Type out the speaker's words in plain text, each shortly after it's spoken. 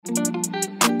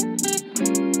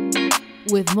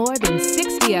With more than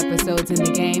 60 episodes in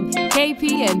the game,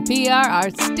 KP and PR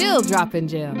are still dropping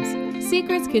gems.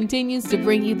 Secrets continues to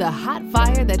bring you the hot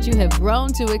fire that you have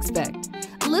grown to expect.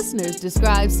 Listeners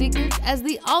describe Secrets as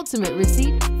the ultimate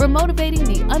receipt for motivating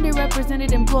the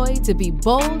underrepresented employee to be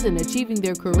bold in achieving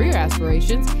their career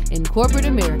aspirations in corporate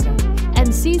America.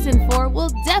 And Season 4 will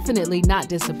definitely not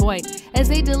disappoint as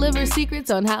they deliver secrets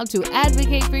on how to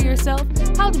advocate for yourself,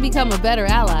 how to become a better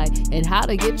ally, and how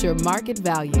to get your market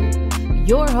value.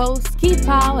 Your hosts, Keith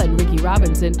Powell and Ricky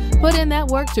Robinson, put in that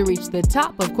work to reach the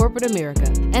top of corporate America.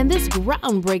 And this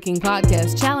groundbreaking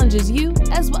podcast challenges you,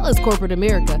 as well as corporate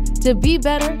America, to be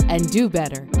better and do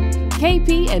better.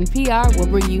 KP and PR will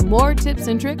bring you more tips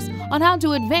and tricks on how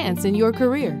to advance in your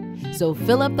career. So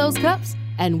fill up those cups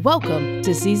and welcome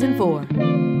to Season 4.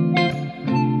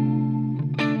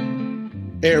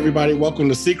 Hey, everybody. Welcome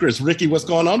to Secrets. Ricky, what's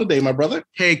going on today, my brother?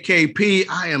 Hey, KP.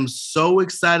 I am so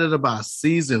excited about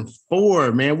Season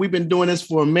 4, man. We've been doing this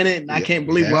for a minute, and I can't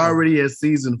believe we're already at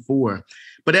Season 4.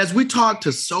 But as we talk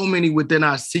to so many within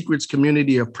our Secrets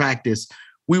community of practice,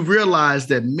 we realize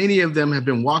that many of them have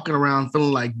been walking around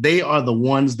feeling like they are the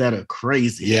ones that are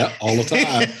crazy. Yeah, all the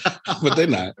time. But they're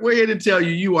not. We're here to tell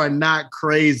you, you are not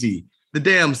crazy. The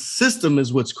damn system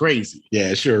is what's crazy.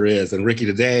 Yeah, it sure is. And Ricky,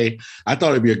 today, I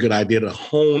thought it'd be a good idea to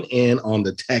hone in on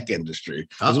the tech industry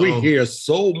because we hear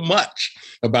so much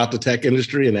about the tech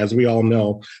industry. And as we all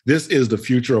know, this is the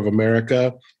future of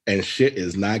America. And shit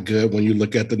is not good when you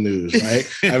look at the news, right?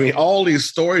 I mean, all these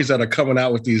stories that are coming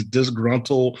out with these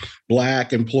disgruntled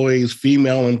Black employees,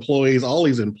 female employees, all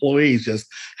these employees just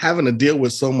having to deal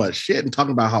with so much shit and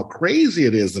talking about how crazy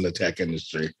it is in the tech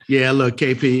industry. Yeah, look,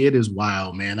 KP, it is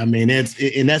wild, man. I mean,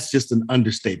 and that's just an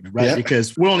understatement, right? Yep.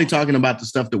 Because we're only talking about the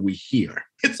stuff that we hear.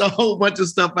 It's a whole bunch of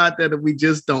stuff out there that we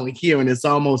just don't hear. And it's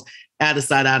almost out of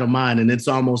sight, out of mind. And it's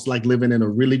almost like living in a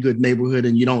really good neighborhood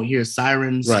and you don't hear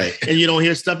sirens, right? And you don't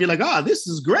hear stuff. You're like, oh, this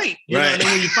is great. You know? And then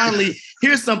when you finally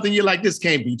hear something, you're like, this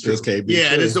can't be true. This can't be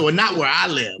true. So not where I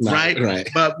live, right?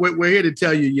 But we're here to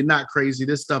tell you, you're not crazy.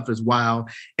 This stuff is wild.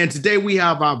 And today we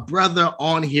have our brother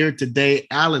on here today,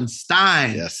 Alan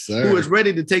Stein. Yes, sir. Who is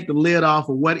ready to take the lid off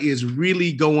of what is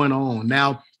really going on.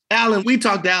 Now, Alan, we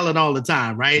talk to Alan all the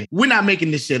time, right? We're not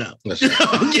making this shit up. That's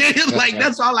right. Okay? Like,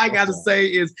 that's all I got to say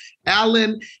is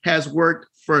Alan has worked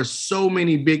for so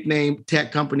many big name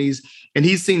tech companies, and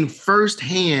he's seen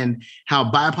firsthand how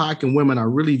BIPOC and women are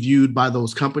really viewed by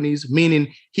those companies,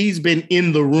 meaning he's been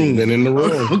in the room.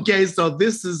 Okay, so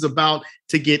this is about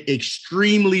to get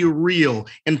extremely real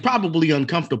and probably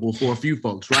uncomfortable for a few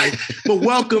folks, right? But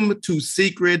welcome to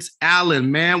Secrets, Alan,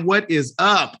 man. What is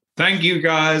up? Thank you,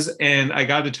 guys. And I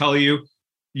got to tell you,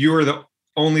 you are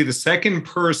only the second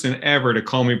person ever to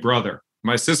call me brother.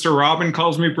 My sister Robin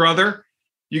calls me brother.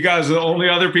 You guys are the only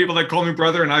other people that call me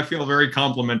brother, and I feel very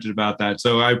complimented about that.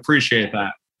 So I appreciate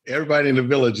that. Everybody in the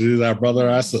village is our brother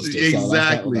or our sister.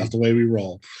 Exactly. So that's the way we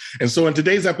roll. And so in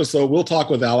today's episode, we'll talk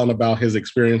with Alan about his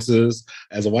experiences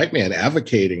as a white man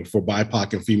advocating for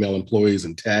BIPOC and female employees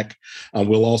in tech.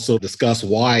 We'll also discuss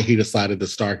why he decided to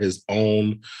start his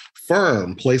own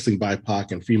firm placing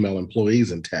BIPOC and female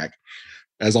employees in tech.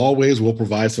 As always, we'll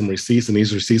provide some receipts, and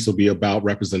these receipts will be about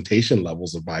representation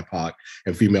levels of BIPOC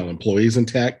and female employees in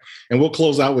tech. And we'll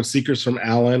close out with secrets from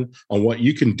Alan on what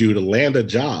you can do to land a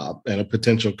job and a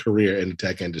potential career in the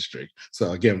tech industry.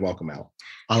 So again, welcome, Alan.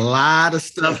 A lot of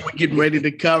stuff we're getting ready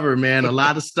to cover, man. A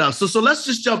lot of stuff. So let's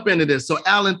just jump into this. So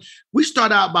Alan, we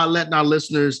start out by letting our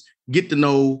listeners get to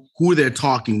know who they're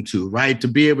talking to, right? To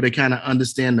be able to kind of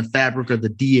understand the fabric of the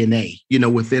DNA,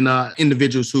 within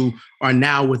individuals who are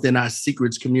now within our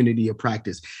Secrets community of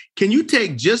practice. Can you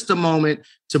take just a moment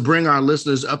to bring our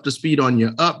listeners up to speed on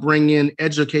your upbringing,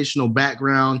 educational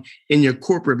background, and your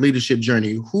corporate leadership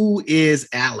journey? Who is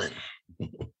Alan?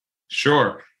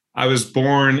 Sure. I was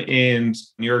born in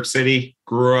New York City,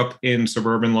 grew up in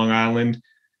suburban Long Island,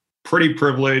 pretty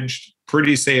privileged,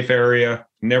 pretty safe area,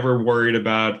 never worried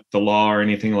about the law or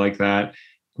anything like that.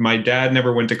 My dad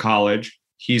never went to college.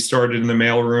 He started in the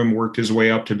mailroom, worked his way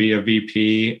up to be a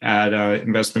VP at an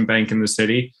investment bank in the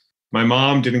city. My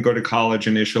mom didn't go to college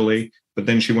initially, but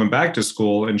then she went back to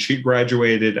school and she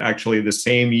graduated actually the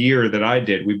same year that I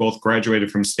did. We both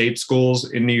graduated from state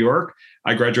schools in New York.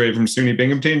 I graduated from SUNY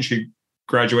Binghamton. She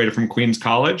graduated from Queens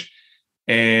College.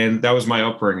 And that was my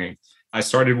upbringing. I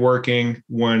started working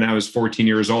when I was 14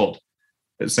 years old,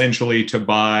 essentially to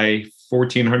buy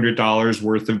 $1,400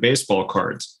 worth of baseball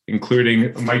cards,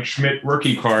 including a Mike Schmidt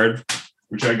rookie card,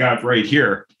 which I got right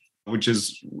here, which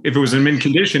is, if it was in mint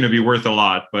condition, it'd be worth a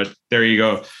lot. But there you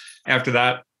go. After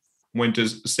that, went to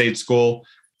state school,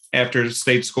 after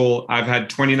state school, I've had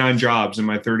 29 jobs in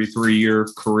my 33-year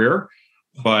career,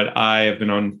 but I have been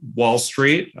on Wall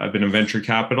Street. I've been in venture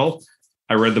capital.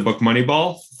 I read the book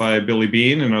Moneyball by Billy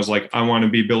Beane, and I was like, I want to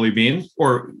be Billy Beane.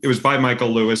 Or it was by Michael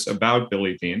Lewis about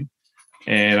Billy Beane.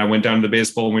 And I went down to the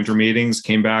baseball winter meetings,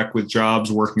 came back with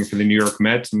jobs working for the New York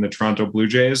Mets and the Toronto Blue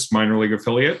Jays minor league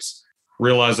affiliates,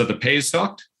 realized that the pay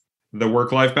sucked, the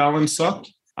work-life balance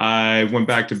sucked. I went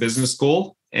back to business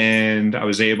school, and I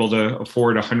was able to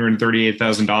afford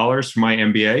 $138,000 for my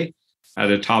MBA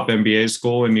at a top MBA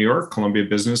school in New York, Columbia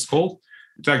Business School.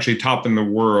 It's actually top in the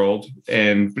world,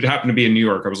 and it happened to be in New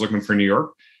York. I was looking for New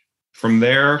York. From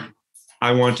there,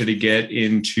 I wanted to get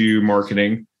into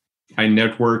marketing. I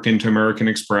networked into American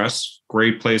Express,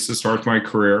 great place to start my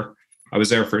career. I was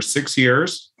there for 6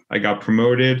 years. I got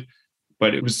promoted,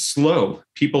 but it was slow.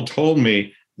 People told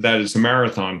me that it's a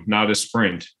marathon, not a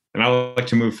sprint, and I like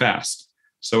to move fast.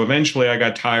 So eventually I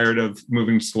got tired of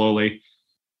moving slowly.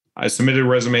 I submitted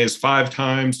resumes 5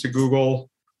 times to Google,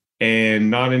 and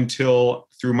not until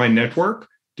through my network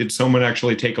did someone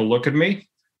actually take a look at me.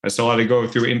 I still had to go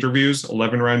through interviews,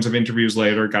 11 rounds of interviews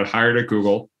later, got hired at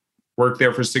Google, worked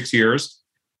there for 6 years,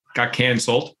 got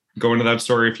canceled. Go into that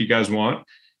story if you guys want.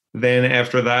 Then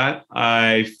after that,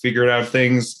 I figured out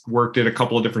things, worked at a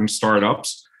couple of different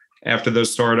startups. After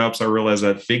those startups, I realized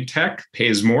that big tech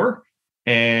pays more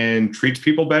and treats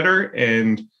people better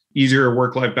and easier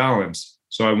work-life balance.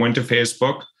 So I went to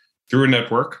Facebook through a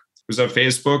network. Was at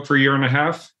Facebook for a year and a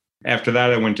half. After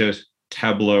that, I went to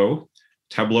Tableau.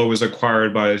 Tableau was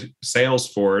acquired by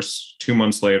Salesforce 2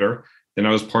 months later. Then I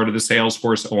was part of the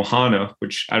Salesforce Ohana,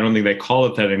 which I don't think they call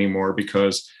it that anymore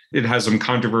because it has some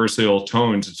controversial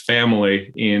tones. It's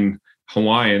family in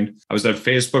Hawaiian. I was at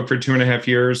Facebook for 2.5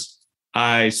 years.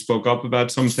 I spoke up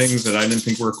about some things that I didn't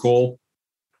think were cool.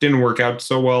 Didn't work out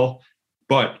so well,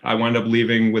 but I wound up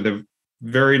leaving with a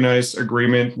very nice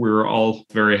agreement. We were all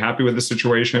very happy with the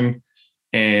situation.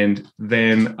 And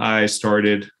then I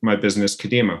started my business,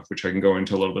 Kadima, which I can go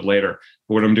into a little bit later.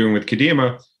 But what I'm doing with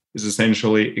Kadima is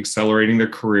essentially accelerating the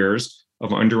careers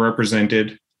of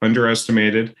underrepresented,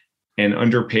 underestimated, and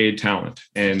underpaid talent.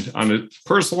 And on a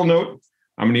personal note,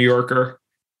 I'm a New Yorker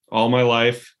all my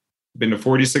life. Been to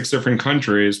 46 different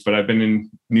countries, but I've been in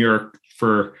New York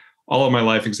for all of my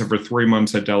life except for 3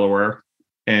 months at Delaware.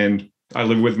 And I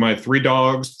live with my 3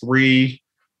 dogs, 3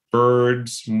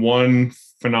 birds, 1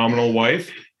 phenomenal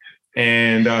wife,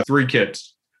 and 3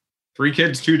 kids. 3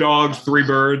 kids, 2 dogs, 3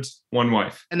 birds, 1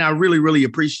 wife. And I really, really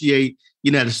appreciate,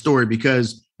 the story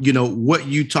because, what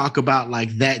you talk about, like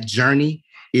that journey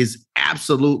is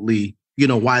absolutely,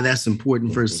 why that's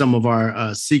important for some of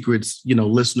our secrets,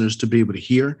 listeners to be able to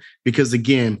hear. Because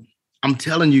again, I'm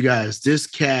telling you guys, this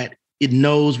cat, it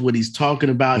knows what he's talking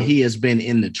about. He has been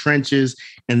in the trenches.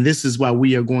 And this is why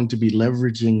we are going to be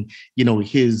leveraging,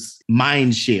 his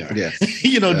mind share, yes.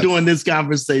 During this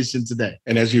conversation today.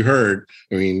 And as you heard,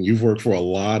 you've worked for a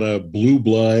lot of blue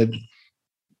blood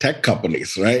tech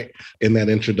companies, right? In that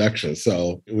introduction.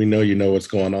 So we know you know what's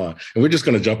going on. And we're just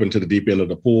going to jump into the deep end of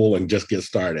the pool and just get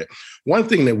started. One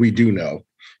thing that we do know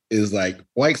is like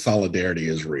white solidarity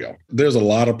is real. There's a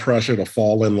lot of pressure to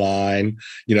fall in line.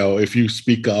 If you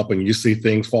speak up and you see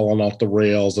things falling off the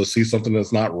rails or see something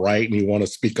that's not right and you want to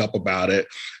speak up about it,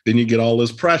 then you get all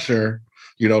this pressure,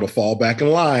 to fall back in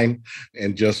line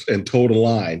and toe the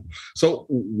line. So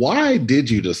why did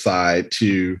you decide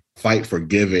to fight for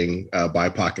giving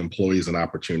BIPOC employees an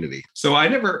opportunity? So I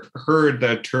never heard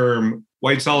that term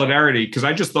white solidarity because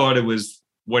I just thought it was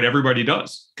what everybody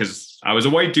does because I was a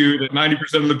white dude and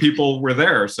 90% of the people were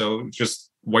there. So just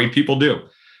white people do.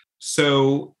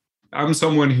 So I'm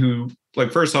someone who,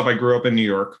 first off, I grew up in New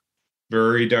York,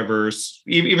 very diverse.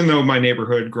 Even though my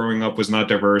neighborhood growing up was not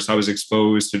diverse, I was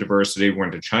exposed to diversity. We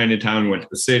went to Chinatown, went to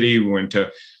the city, we went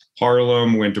to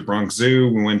Harlem, went to Bronx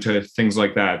Zoo, we went to things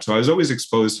like that. So I was always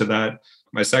exposed to that.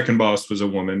 My second boss was a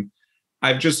woman.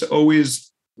 I've just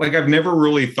always, I've never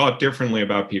really thought differently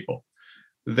about people.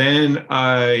 Then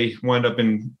I wound up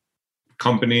in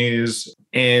companies,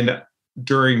 and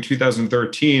during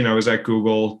 2013, I was at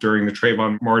Google during the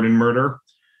Trayvon Martin murder,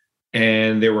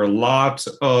 and there were lots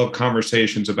of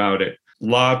conversations about it.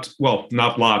 Not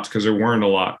lots, because there weren't a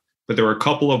lot, but there were a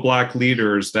couple of Black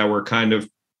leaders that were kind of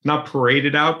not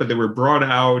paraded out, but they were brought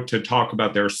out to talk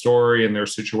about their story and their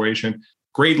situation.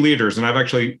 Great leaders, and I've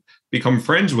actually become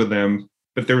friends with them,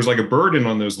 but there was a burden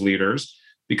on those leaders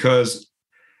because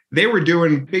they were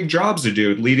doing big jobs to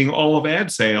do, leading all of ad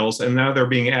sales, and now they're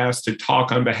being asked to talk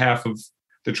on behalf of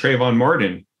the Trayvon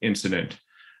Martin incident.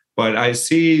 But I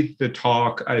see the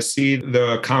talk, I see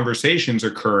the conversations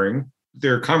occurring,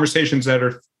 there are conversations that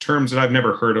are terms that I've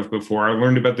never heard of before. I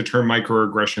learned about the term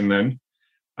microaggression then.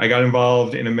 I got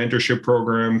involved in a mentorship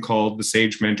program called the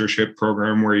SAGE Mentorship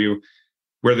Program,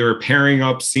 where they're pairing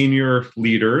up senior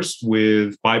leaders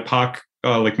with BIPOC,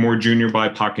 like more junior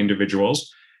BIPOC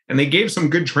individuals. And they gave some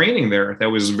good training there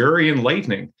that was very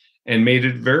enlightening and made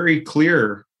it very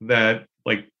clear that,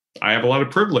 like, I have a lot of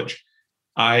privilege.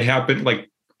 I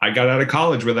got out of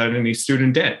college without any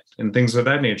student debt and things of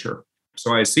that nature.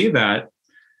 So I see that.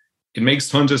 It makes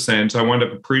tons of sense. I wound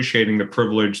up appreciating the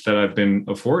privilege that I've been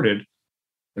afforded.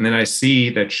 And then I see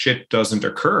that shit doesn't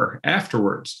occur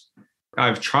afterwards.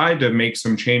 I've tried to make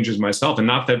some changes myself. And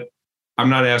not that I'm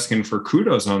not asking for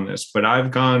kudos on this, but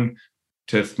I've gone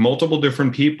to multiple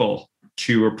different people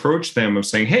to approach them of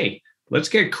saying, hey, let's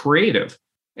get creative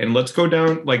and let's go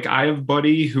down. Like, I have a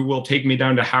buddy who will take me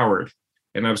down to Howard,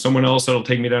 and I have someone else that'll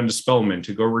take me down to Spelman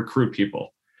to go recruit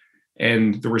people.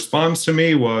 And the response to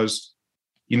me was,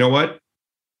 you know what?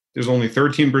 There's only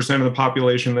 13% of the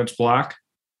population that's Black,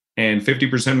 and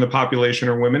 50% of the population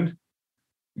are women.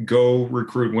 Go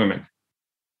recruit women. And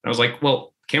I was like,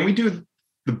 well, can we do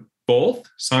the both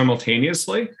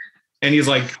simultaneously? And he's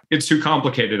like, it's too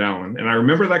complicated, Alan. And I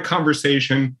remember that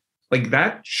conversation, like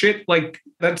that shit, like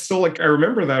that's still like, I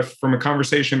remember that from a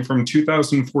conversation from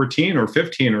 2014 or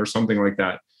 15 or something like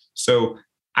that. So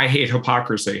I hate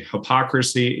hypocrisy.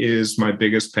 Hypocrisy is my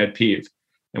biggest pet peeve.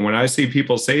 And when I see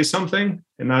people say something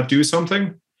and not do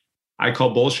something, I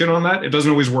call bullshit on that. It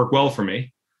doesn't always work well for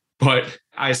me, but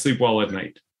I sleep well at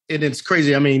night. And it's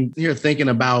crazy. I mean, you're thinking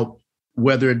about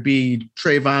whether it be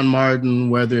Trayvon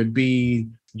Martin, whether it be,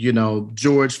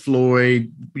 George Floyd,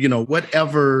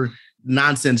 whatever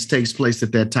nonsense takes place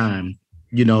at that time,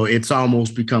 it's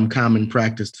almost become common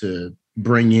practice to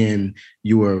bring in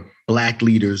your Black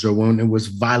leaders, or when it was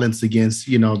violence against,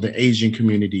 the Asian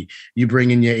community, you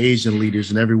bring in your Asian leaders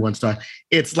and everyone starts.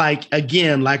 It's like,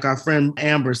 again, like our friend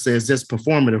Amber says, it's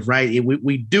performative, right?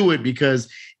 We do it because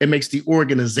it makes the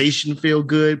organization feel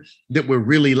good, that we're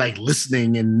really like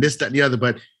listening and this, that, and the other.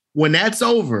 But when that's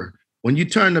over, when you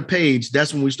turn the page,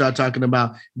 that's when we start talking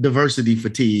about diversity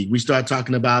fatigue. We start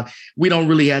talking about, we don't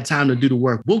really have time to do the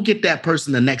work. We'll get that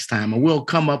person the next time, and we'll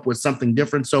come up with something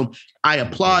different. So I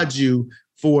applaud you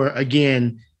for,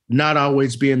 again, not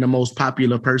always being the most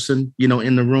popular person,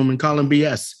 in the room and calling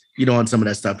BS, on some of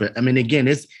that stuff. I mean, again,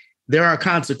 there are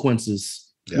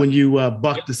consequences when you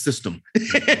buck the system.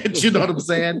 You know what I'm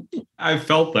saying? I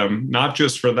felt them, not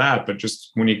just for that, but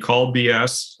just when you call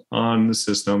BS on the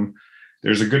system.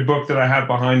 There's a good book that I have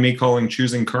behind me calling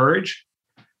Choosing Courage.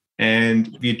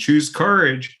 And if you choose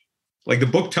courage, like the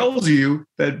book tells you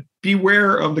that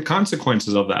beware of the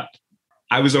consequences of that.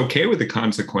 I was okay with the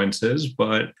consequences,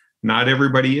 but not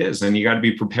everybody is. And you got to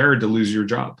be prepared to lose your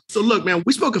job. So look, man,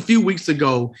 we spoke a few weeks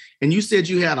ago and you said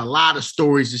you had a lot of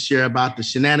stories to share about the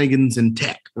shenanigans in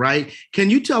tech, right? Can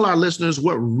you tell our listeners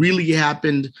what really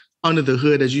happened under the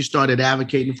hood as you started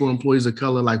advocating for employees of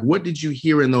color? Like, what did you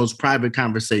hear in those private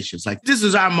conversations? Like, this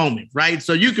is our moment, right?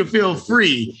 So you can feel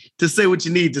free to say what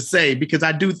you need to say, because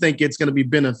I do think it's going to be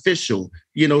beneficial,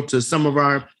 to some of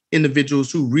our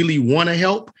individuals who really want to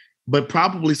help, but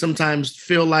probably sometimes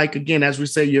feel like, again, as we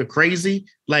say, you're crazy.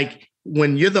 Like,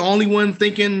 when you're the only one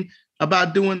thinking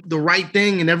about doing the right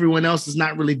thing and everyone else is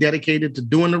not really dedicated to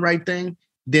doing the right thing,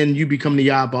 then you become the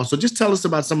oddball. So just tell us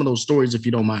about some of those stories, if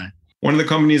you don't mind. One of the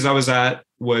companies I was at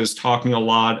was talking a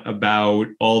lot about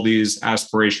all these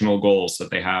aspirational goals that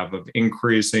they have of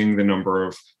increasing the number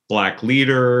of Black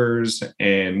leaders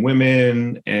and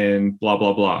women and blah,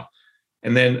 blah, blah.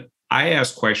 And then I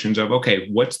asked questions of, okay,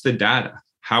 what's the data?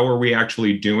 How are we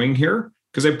actually doing here?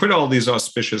 Because they put all these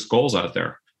auspicious goals out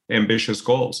there, ambitious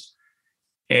goals.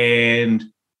 And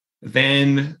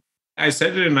then I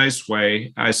said it in a nice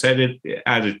way. I said it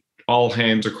at all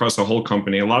hands across the whole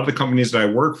company. A lot of the companies that I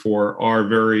work for are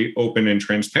very open and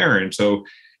transparent. So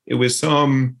it was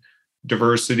some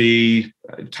diversity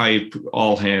type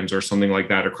all hands or something like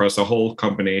that across the whole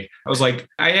company. I was like,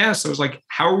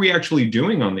 how are we actually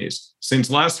doing on these? Since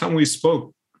last time we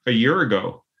spoke a year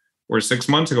ago or 6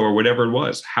 months ago or whatever it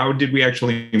was, how did we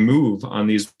actually move on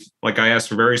these? Like, I asked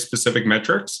for very specific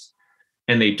metrics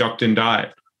and they ducked and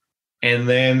dived. And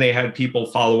then they had people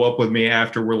follow up with me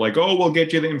after. We're like, oh, we'll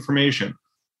get you the information.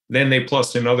 Then they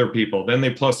plussed in other people. Then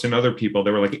they plussed in other people.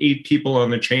 There were like 8 people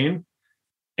on the chain.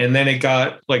 And then it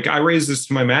got like, I raised this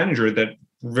to my manager that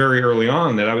very early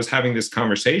on that I was having this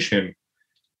conversation.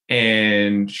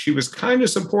 And she was kind of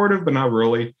supportive, but not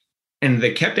really. And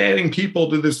they kept adding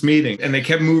people to this meeting and they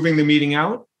kept moving the meeting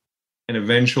out. And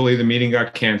eventually the meeting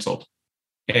got canceled.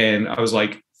 And I was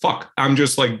like, fuck, I'm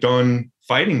just like done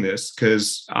fighting this,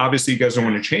 because obviously you guys don't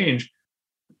want to change.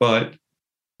 But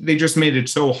they just made it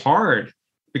so hard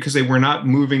because they were not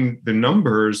moving the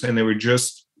numbers, and they were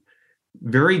just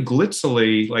very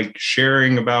glitzily like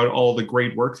sharing about all the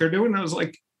great work they're doing. I was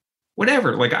like,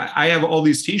 whatever. Like I have all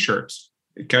these t-shirts.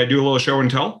 Can I do a little show and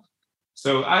tell?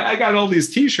 So I got all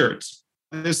these t-shirts.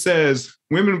 This says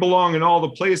women belong in all the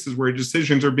places where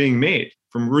decisions are being made,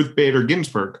 from Ruth Bader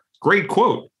Ginsburg. Great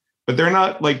quote. But they're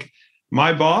not like,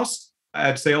 my boss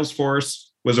at Salesforce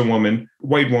was a woman,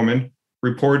 white woman,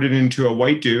 reported into a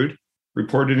white dude,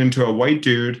 reported into a white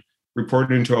dude,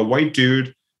 reported into a white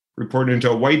dude, reported into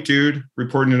a white dude,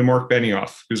 reported into Mark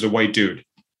Benioff, who's a white dude.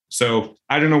 So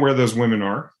I don't know where those women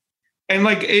are. And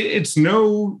like, it's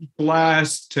no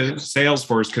blast to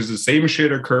Salesforce because the same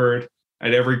shit occurred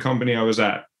at every company I was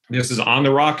at. This is on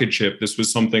the rocket ship. This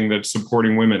was something that's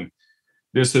supporting women.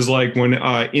 This is like when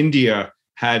India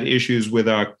had issues with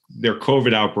their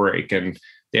COVID outbreak, and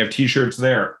they have t-shirts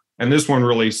there. And this one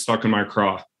really stuck in my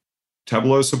craw.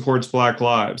 Tableau supports Black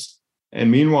lives. And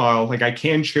meanwhile, like, I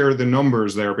can't share the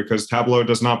numbers there because Tableau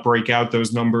does not break out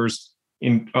those numbers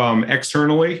in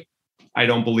externally, I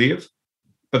don't believe.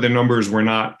 But the numbers were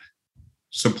not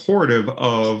supportive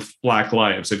of Black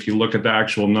lives if you look at the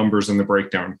actual numbers in the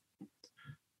breakdown.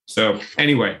 So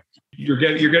anyway, you're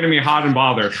getting me hot and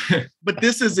bothered. But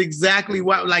this is exactly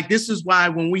why, like, this is why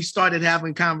when we started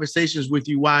having conversations with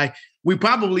you, why we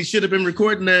probably should have been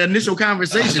recording the initial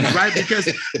conversations, right?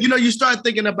 Because, you start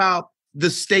thinking about the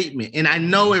statement. And I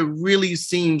know it really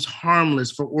seems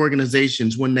harmless for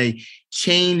organizations when they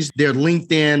change their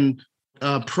LinkedIn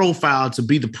profile to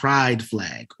be the pride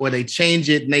flag, or they change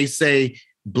it and they say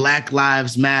Black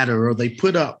Lives Matter, or they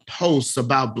put up posts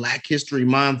about Black History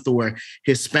Month or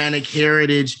Hispanic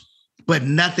heritage, but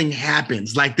nothing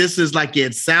happens. Like, this is like,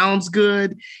 it sounds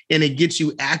good and it gets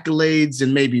you accolades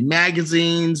and maybe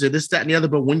magazines or this, that, and the other.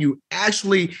 But when you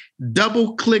actually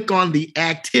double click on the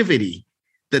activity,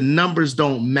 the numbers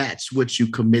don't match what you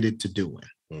committed to doing.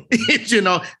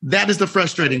 Mm-hmm. That is the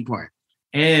frustrating part.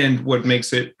 And what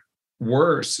makes it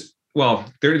worse, well,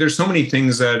 there's so many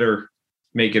things that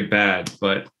make it bad,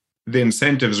 but the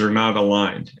incentives are not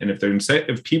aligned. And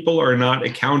if people are not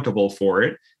accountable for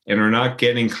it and are not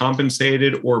getting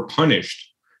compensated or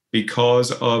punished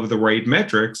because of the right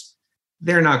metrics,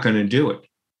 they're not going to do it.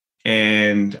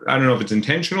 And I don't know if it's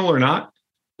intentional or not,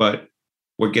 but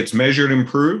what gets measured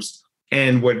improves,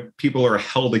 and what people are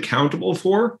held accountable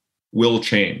for will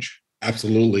change.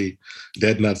 Absolutely.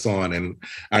 Dead nuts on. And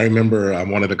I remember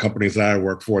one of the companies that I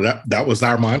worked for, that was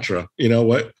our mantra. You know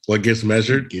what gets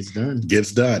measured gets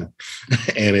done.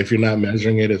 And if you're not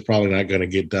measuring it, it's probably not going to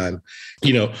get done.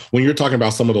 When you're talking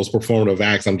about some of those performative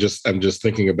acts, I'm just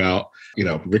thinking about,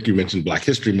 Rick, you mentioned Black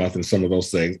History Month and some of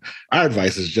those things. Our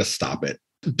advice is just stop it.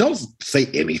 Don't say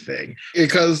anything,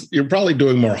 because you're probably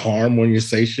doing more harm when you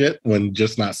say shit when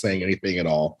just not saying anything at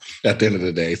all at the end of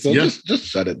the day. So just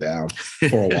shut it down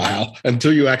for a while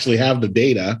until you actually have the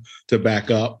data to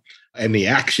back up and the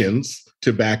actions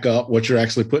to back up what you're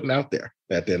actually putting out there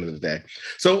at the end of the day.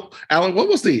 So, Alan, what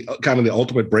was the kind of the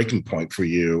ultimate breaking point for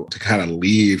you to kind of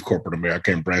leave corporate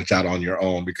America and branch out on your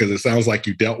own? Because it sounds like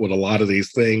you dealt with a lot of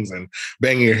these things and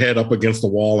banging your head up against the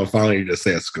wall, and finally you just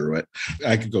said, screw it,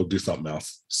 I could go do something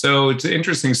else. So it's an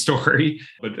interesting story,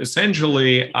 but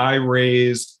essentially I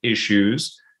raised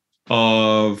issues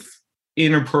of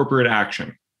inappropriate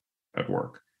action at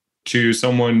work to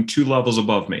someone 2 levels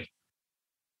above me.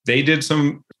 They did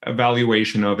some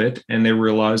evaluation of it and they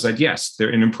realized that, yes,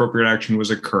 their inappropriate action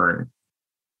was occurring.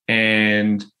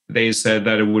 And they said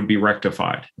that it would be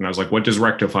rectified. And I was like, what does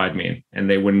rectified mean? And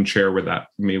they wouldn't share that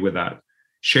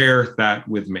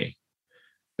with me.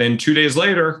 Then 2 days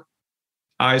later,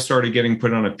 I started getting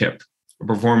put on a PIP, a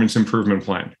performance improvement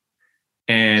plan.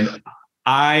 And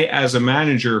I, as a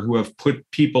manager who have put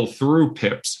people through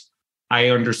PIPs, I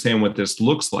understand what this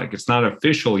looks like. It's not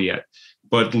official yet.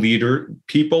 But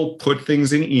people put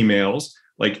things in emails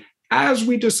like, as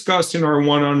we discussed in our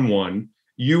one-on-one,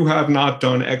 you have not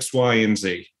done X, Y, and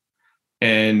Z.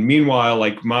 And meanwhile,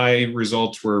 like, my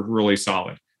results were really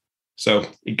solid. So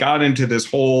it got into this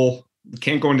whole,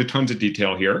 can't go into tons of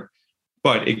detail here,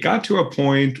 but it got to a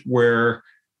point where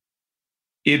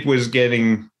it was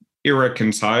getting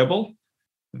irreconcilable.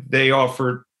 They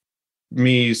offered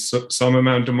me some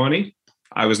amount of money.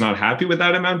 I was not happy with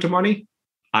that amount of money.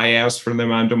 I asked for the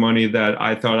amount of money that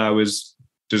I thought I was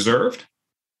deserved,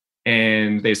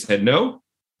 and they said no.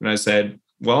 And I said,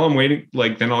 well, I'm waiting.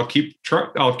 Like, then I'll keep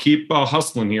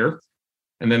hustling here.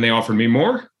 And then they offered me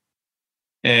more.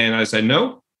 And I said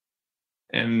no.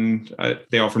 And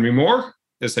they offered me more.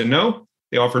 They said no.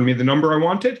 They offered me the number I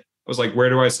wanted. I was like, where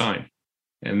do I sign?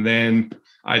 And then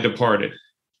I departed.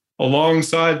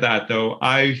 Alongside that, though,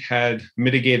 I had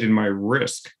mitigated my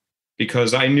risk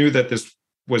because I knew that this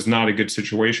was not a good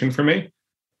situation for me.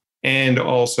 And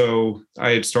also,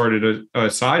 I had started a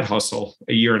side hustle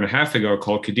a year and a half ago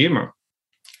called Kadima.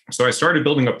 So I started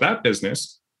building up that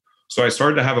business. So I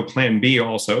started to have a plan B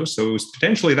also. So it was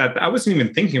potentially that I wasn't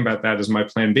even thinking about that as my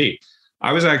plan B.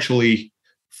 I was actually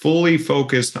fully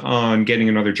focused on getting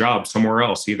another job somewhere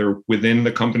else, either within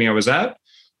the company I was at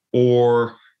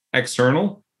or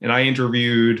external. And I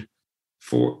interviewed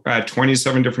at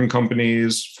 27 different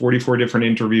companies, 44 different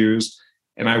interviews.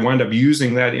 And I wound up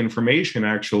using that information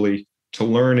actually to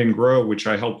learn and grow, which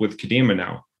I help with Kadima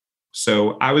now.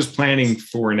 So I was planning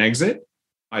for an exit.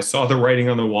 I saw the writing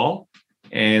on the wall.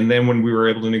 And then when we were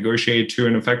able to negotiate to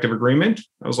an effective agreement,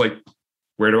 I was like,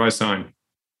 where do I sign?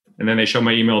 And then they shut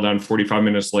my email down 45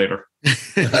 minutes later.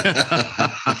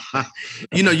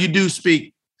 You do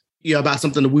speak about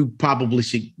something that we probably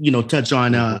should, touch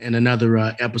on in another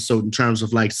episode in terms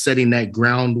of like setting that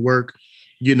groundwork,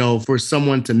 for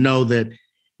someone to know that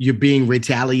you're being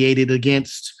retaliated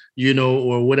against,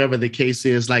 or whatever the case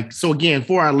is. Like, so again,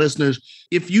 for our listeners,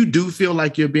 if you do feel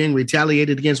like you're being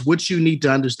retaliated against, what you need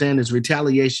to understand is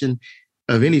retaliation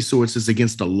of any sorts is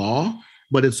against the law,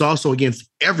 but it's also against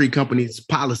every company's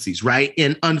policies, right?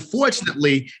 And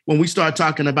unfortunately, when we start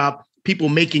talking about people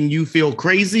making you feel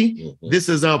crazy, this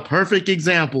is a perfect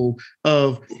example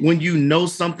of when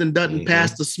something doesn't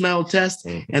pass the smell test,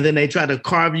 and then they try to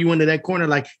carve you into that corner.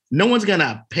 Like, no one's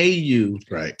gonna pay you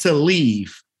to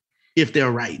leave if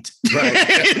they're right.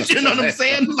 You know what I'm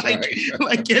saying?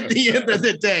 Like at the end of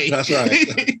the day. That's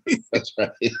right. That's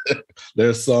right.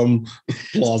 There's some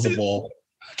plausible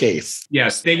case.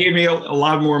 Yes, they gave me a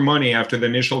lot more money after the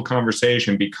initial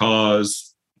conversation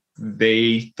because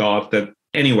they thought that.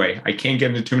 Anyway, I can't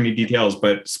get into too many details,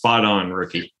 but spot on,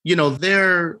 Ricky.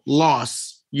 Their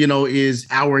loss, is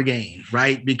our gain,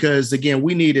 right? Because again,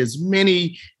 we need as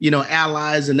many,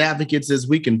 allies and advocates as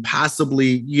we can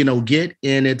possibly, get.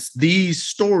 And it's these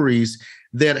stories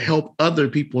that help other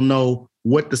people know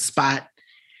what the spot,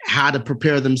 how to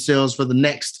prepare themselves for the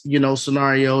next,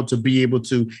 scenario to be able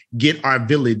to get our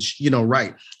village,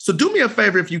 right. So do me a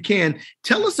favor, if you can,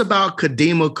 tell us about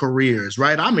Kadima Careers,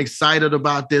 right? I'm excited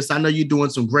about this. I know you're doing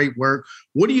some great work.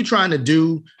 What are you trying to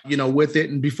do, with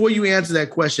it? And before you answer that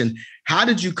question, how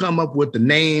did you come up with the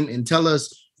name, and tell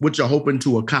us what you're hoping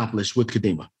to accomplish with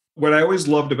Kadima? What I always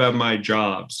loved about my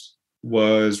jobs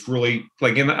was really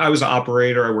I was an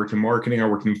operator. I worked in marketing, I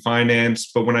worked in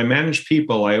finance, but when I managed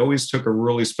people, I always took a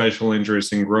really special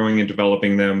interest in growing and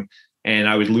developing them. And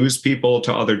I would lose people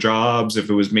to other jobs if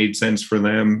it was made sense for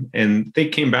them, and they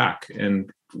came back.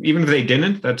 And even if they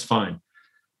didn't, that's fine.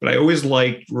 But I always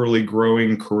liked really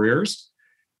growing careers.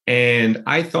 And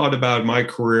I thought about my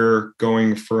career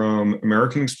going from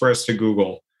American Express to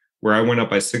Google, where I went up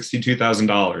by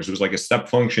 $62,000. It was like a step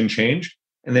function change.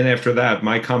 And then after that,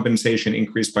 my compensation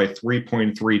increased by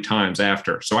 3.3 times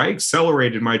after. So I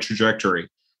accelerated my trajectory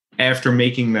after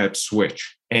making that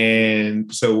switch.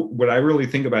 And so what I really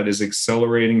think about is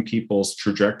accelerating people's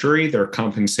trajectory, their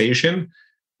compensation,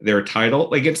 their title.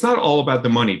 Like, it's not all about the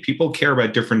money. People care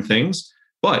about different things,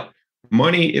 but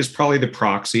money is probably the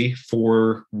proxy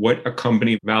for what a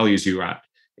company values you at.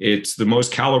 It's the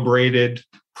most calibrated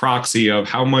proxy of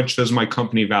how much does my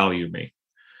company value me.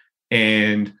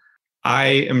 And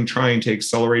I am trying to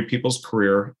accelerate people's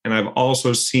career. And I've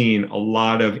also seen a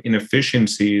lot of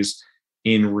inefficiencies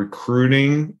in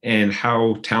recruiting and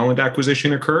how talent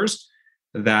acquisition occurs.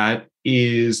 There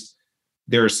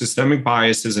are systemic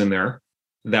biases in there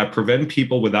that prevent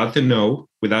people without the know,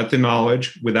 without the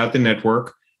knowledge, without the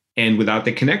network, and without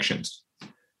the connections.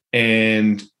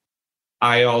 And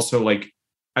I also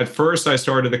at first I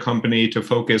started the company to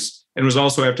focus, and it was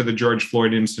also after the George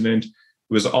Floyd incident.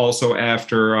 It was also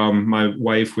after my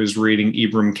wife was reading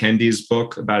Ibram Kendi's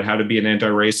book about how to be an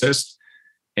anti-racist.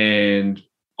 And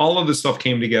all of this stuff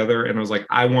came together. And I was like,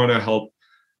 I want to help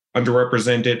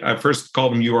underrepresented. I first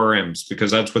called them URMs because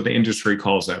that's what the industry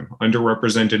calls them,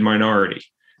 underrepresented minority.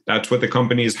 That's what the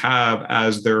companies have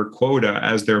as their quota,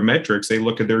 as their metrics. They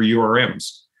look at their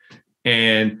URMs.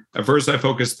 And at first I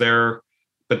focused there,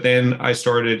 but then I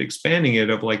started expanding it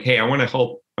of hey, I want to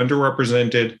help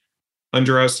underrepresented,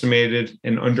 underestimated,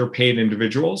 and underpaid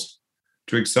individuals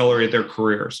to accelerate their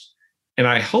careers. And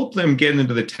I help them get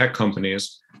into the tech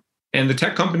companies. And the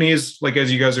tech companies,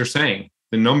 as you guys are saying,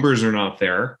 the numbers are not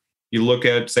there. You look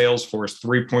at Salesforce,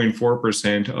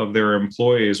 3.4% of their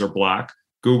employees are Black.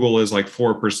 Google is 4%.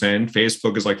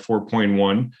 Facebook is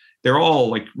 4.1%. They're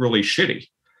all really shitty.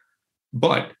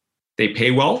 But they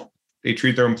pay well. They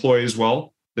treat their employees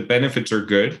well. The benefits are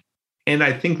good. And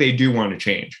I think they do want to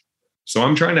change. So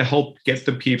I'm trying to help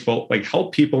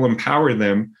people empower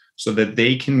them so that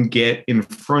they can get in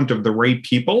front of the right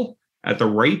people at the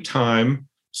right time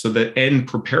and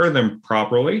prepare them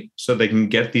properly so they can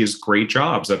get these great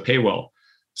jobs that pay well.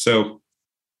 So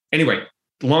anyway,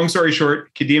 long story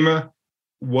short, Kadima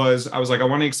I was like, I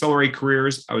want to accelerate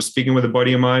careers. I was speaking with a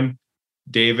buddy of mine,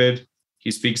 David. He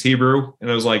speaks Hebrew.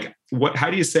 And I was like, how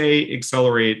do you say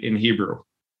accelerate in Hebrew?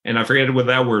 And I forget what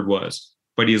that word was,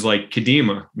 but he's like,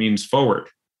 Kadima means forward.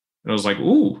 And I was like,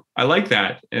 ooh, I like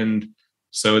that. And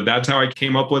so that's how I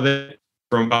came up with it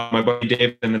from my buddy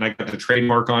David. And then I got the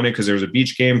trademark on it because there was a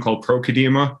beach game called Pro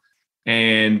Kadima.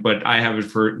 But I have it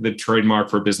for the trademark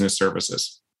for business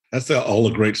services. That's all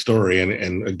a great story.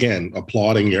 And again,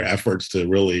 applauding your efforts to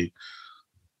really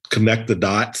connect the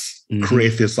dots,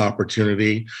 create this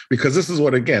opportunity, because this is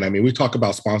what, again, I mean, we talk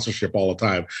about sponsorship all the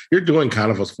time. You're doing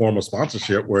kind of a form of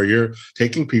sponsorship where you're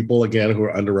taking people, again, who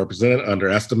are underrepresented,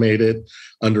 underestimated,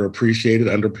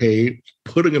 underappreciated, underpaid,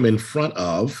 putting them in front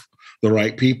of the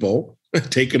right people,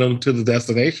 taking them to the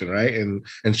destination, right? And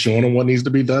showing them what needs to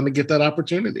be done to get that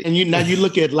opportunity. And you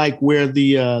look at like where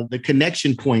the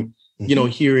connection point,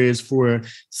 here is for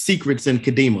Secrets and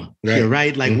Kadima,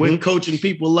 right? Like we're coaching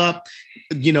people up,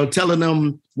 telling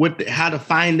them how to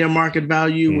find their market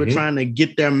value. We're trying to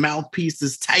get their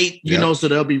mouthpieces tight, so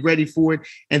they'll be ready for it.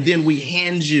 And then we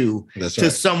hand you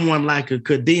to someone like a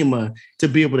Kadima to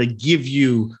be able to give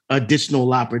you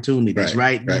additional opportunities,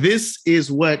 right? This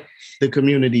is what the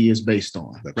community is based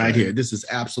on right here. This is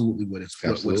absolutely what it's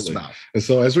about. And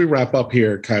so as we wrap up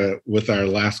here, kind of with our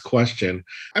last question,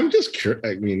 I'm just curious.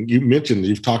 I mean, you mentioned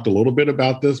you've talked a little bit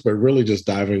about this, but really just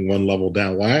diving one level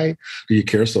down. Why do you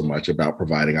care so much about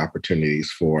providing opportunities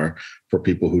for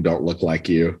people who don't look like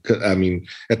you? 'Cause, I mean,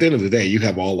 at the end of the day, you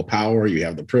have all the power, you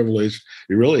have the privilege,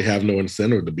 you really have no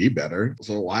incentive to be better.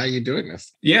 So why are you doing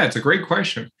this? Yeah, it's a great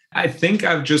question. I think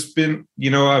I've just been,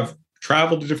 I've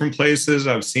traveled to different places.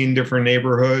 I've seen different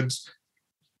neighborhoods.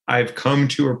 I've come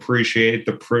to appreciate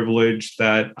the privilege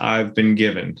that I've been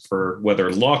given for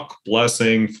whether luck,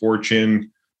 blessing,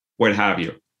 fortune, what have you.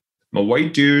 I'm a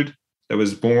white dude that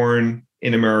was born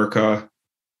in America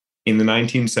in the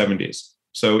 1970s.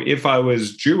 So if I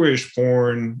was Jewish,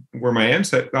 born where I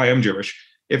am Jewish.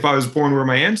 If I was born where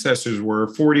my ancestors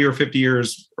were 40 or 50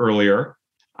 years earlier,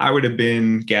 I would have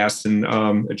been gassed in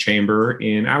a chamber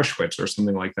in Auschwitz or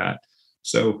something like that.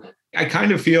 So I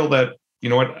kind of feel that,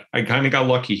 I kind of got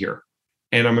lucky here.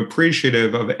 And I'm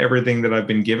appreciative of everything that I've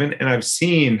been given. And I've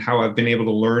seen how I've been able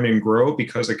to learn and grow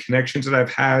because of connections that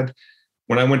I've had.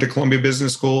 When I went to Columbia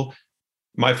Business School,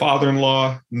 my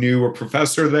father-in-law knew a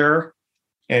professor there.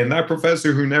 And that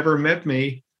professor, who never met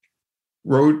me,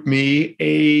 wrote me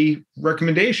a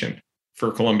recommendation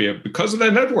for Columbia because of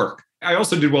that network. I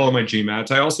also did well on my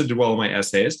GMATs. I also did well on my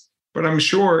essays. But I'm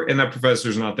sure, and that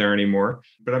professor's not there anymore,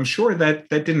 but I'm sure that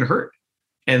didn't hurt.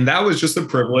 And that was just a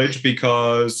privilege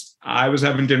because I was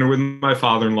having dinner with my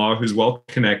father-in-law, who's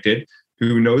well-connected,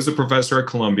 who knows a professor at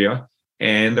Columbia.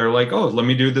 And they're like, oh, let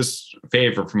me do this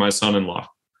favor for my son-in-law.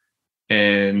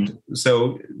 And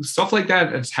so stuff like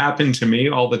that has happened to me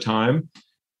all the time.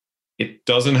 It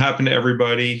doesn't happen to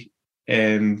everybody.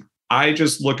 And I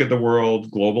just look at the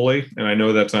world globally. And I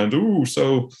know that sounds,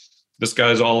 so this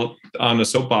guy's all on a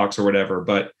soapbox or whatever,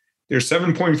 but there's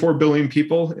 7.4 billion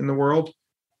people in the world.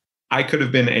 I could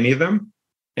have been any of them.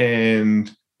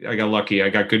 And I got lucky. I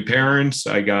got good parents.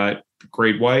 I got a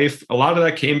great wife. A lot of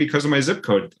that came because of my zip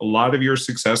code. A lot of your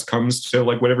success comes to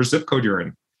like whatever zip code you're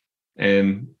in.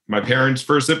 And my parents'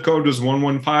 first zip code was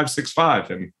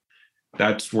 11565. And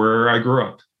that's where I grew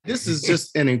up. This is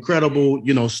just an incredible,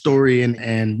 story,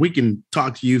 and we can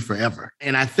talk to you forever.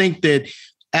 And I think that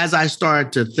as I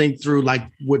start to think through like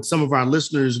what some of our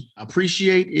listeners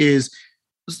appreciate is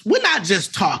we're not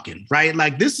just talking, right?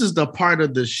 Like this is the part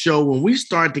of the show when we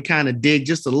start to kind of dig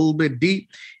just a little bit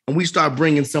deep and we start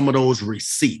bringing some of those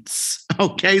receipts.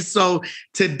 Okay. So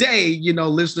today,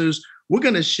 listeners, we're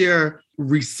going to share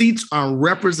receipts on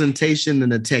representation in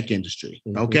the tech industry.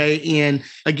 Okay. And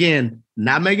again,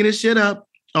 not making this shit up.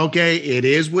 Okay, it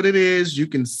is what it is. You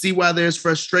can see why there's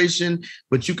frustration,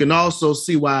 but you can also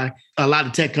see why a lot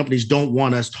of tech companies don't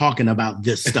want us talking about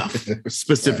this stuff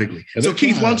specifically. So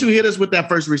Keith, why don't you hit us with that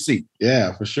first receipt?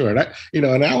 Yeah, for sure.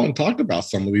 And Alan talked about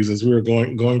some of these as we were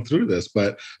going through this,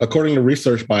 but according to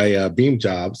research by Beam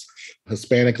Jobs,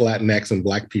 Hispanic, Latinx, and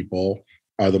Black people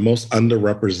are the most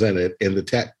underrepresented in the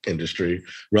tech industry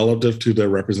relative to their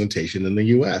representation in the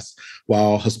U.S.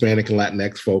 While Hispanic and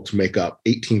Latinx folks make up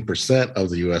 18% of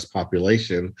the U.S.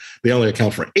 population, they only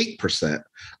account for 8%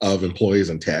 of employees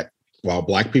in tech, while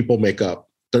Black people make up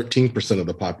 13% of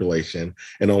the population,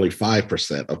 and only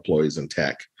 5% of employees in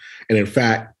tech. And in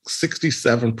fact,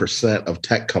 67% of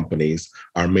tech companies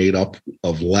are made up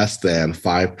of less than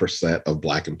 5% of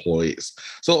Black employees.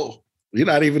 So you're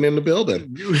not even in the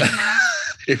building.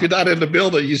 If you're not in the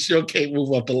building, you still can't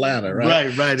move up the ladder,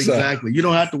 right? Right, exactly. You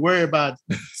don't have to worry about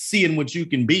seeing what you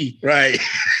can be. Right.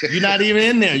 You're not even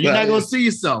in there. You're not going to see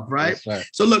yourself, right? Right?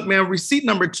 So look, man, receipt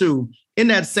number 2, in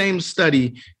that same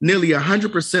study, nearly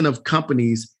 100% of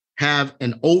companies have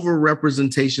an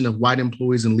overrepresentation of white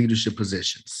employees in leadership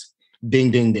positions.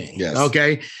 Ding, ding, ding. Yes.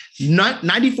 Okay.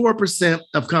 94%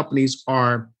 of companies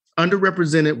are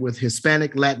underrepresented with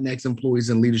Hispanic, Latinx employees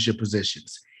in leadership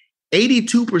positions.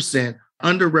 82%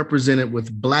 underrepresented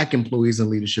with Black employees in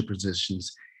leadership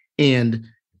positions. And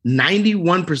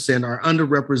 91% are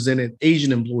underrepresented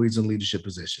Asian employees in leadership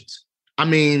positions. I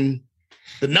mean,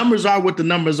 the numbers are what the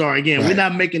numbers are. Again, We're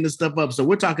not making this stuff up. So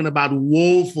we're talking about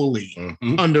woefully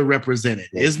underrepresented.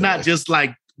 It's not just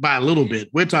like by a little bit.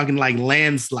 We're talking like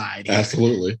landslide.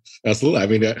 Absolutely. I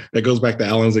mean, that goes back to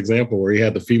Alan's example where he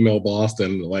had the female boss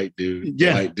and the white dude,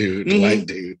 the white dude, the white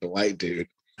dude, the white dude.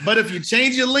 But if you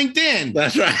change your LinkedIn,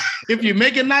 that's right. If you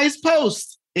make a nice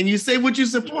post and you say what you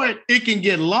support, it can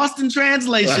get lost in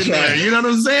translation there. You know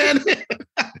what I'm saying?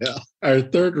 Yeah. Our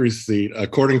third receipt,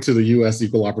 according to the U.S.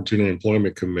 Equal Opportunity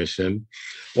Employment Commission,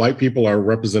 white people are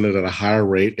represented at a higher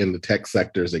rate in the tech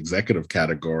sector's executive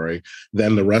category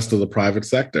than the rest of the private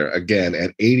sector. Again,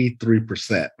 at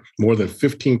 83%, more than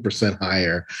 15%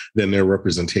 higher than their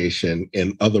representation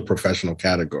in other professional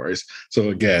categories. So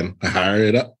again,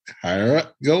 higher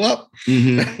up, go up,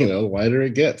 the wider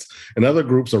it gets. And other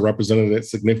groups are represented at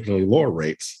significantly lower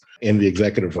rates in the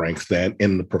executive ranks than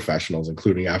in the professionals,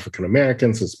 including African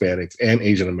Americans, Hispanics, and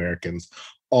Asian Americans,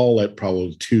 all at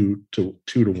probably 2 to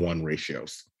 1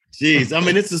 ratios. Jeez, I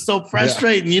mean, this is so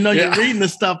frustrating. You're reading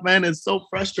this stuff, man. It's so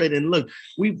frustrating. Look,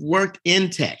 we've worked in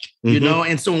tech,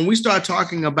 and so when we start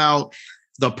talking about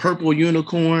the purple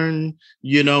unicorn,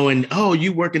 and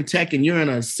you work in tech and you're in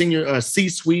a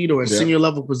C-suite or a senior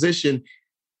level position,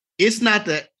 it's not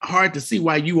that hard to see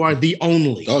why you are the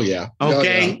only. Oh, yeah.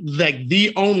 Okay. Like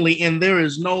the only, and there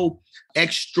is no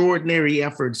extraordinary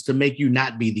efforts to make you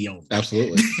not be the only.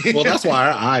 Absolutely. Well, that's why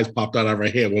our eyes popped out of our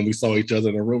head when we saw each other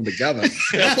in a room together.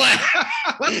 It's like,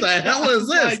 what the hell is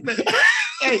this?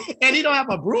 Hey, and he don't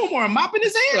have a broom or a mop in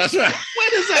his hand? That's right.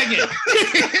 Wait a second.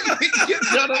 You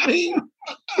know what I mean?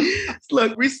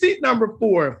 Look, receipt number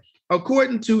 4.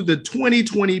 According to the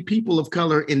 2020 People of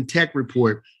Color in Tech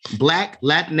report, Black,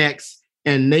 Latinx,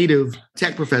 and Native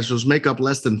tech professionals make up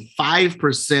less than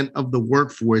 5% of the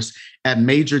workforce at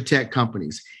major tech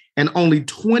companies. And only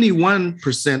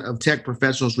 21% of tech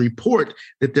professionals report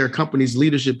that their company's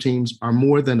leadership teams are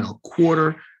more than a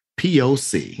quarter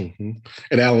POC.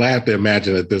 And I'll have to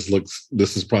imagine that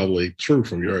this is probably true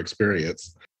from your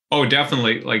experience. Oh,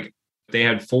 definitely. Like they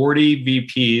had 40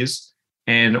 VPs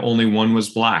and only one was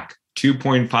Black.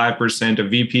 2.5% of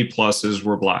VP pluses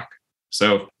were Black.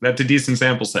 So that's a decent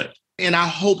sample set. And I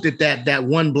hope that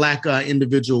one Black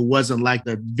individual wasn't like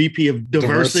the VP of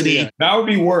diversity. That would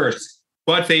be worse.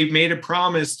 But they made a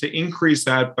promise to increase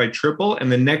that by triple.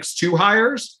 And the next 2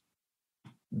 hires,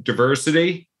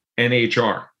 diversity and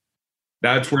HR.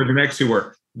 That's where the next 2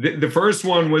 were. The first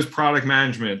one was product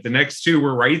management. The next 2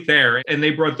 were right there. And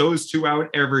they brought those 2 out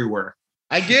everywhere.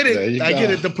 I get it. I get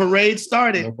it. The parade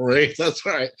started. The parade, that's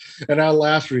right. And our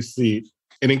last receipt.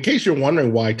 And in case you're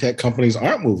wondering why tech companies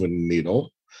aren't moving the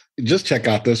needle, just check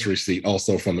out this receipt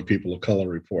also from the People of Color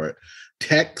report.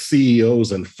 Tech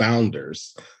CEOs and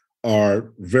founders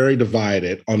are very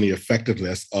divided on the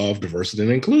effectiveness of diversity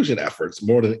and inclusion efforts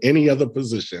more than any other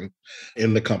position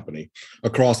in the company.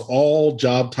 Across all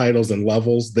job titles and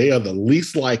levels, they are the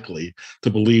least likely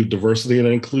to believe diversity and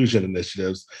inclusion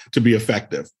initiatives to be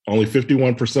effective. Only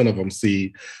 51% of them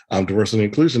see diversity and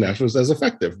inclusion efforts as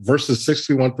effective versus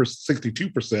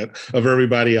 62% of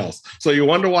everybody else. So you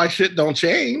wonder why shit don't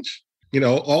change.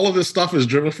 All of this stuff is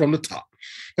driven from the top.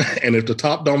 And if the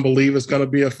top don't believe it's going to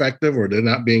be effective or they're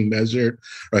not being measured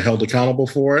or held accountable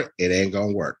for it, it ain't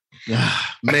going to work.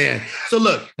 Man. So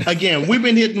look, again, we've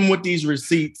been hitting with these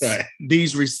receipts,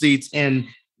 and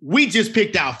we just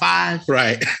picked out 5.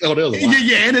 Right. Oh, there's a lot.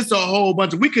 Yeah, and it's a whole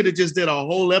bunch. We could have just did a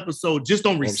whole episode just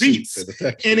on receipts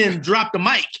and then drop the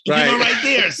mic, right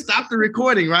there. Stop the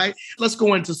recording, right? Let's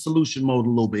go into solution mode a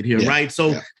little bit here, right?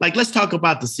 So let's talk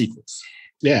about the secrets.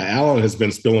 Yeah, Alan has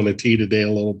been spilling the tea today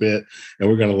a little bit, and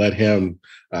we're going to let him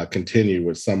continue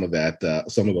with some of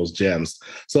those gems.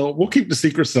 So we'll keep the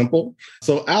secret simple.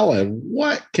 So Alan,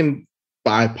 what can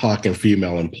BIPOC and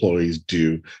female employees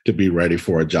do to be ready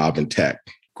for a job in tech?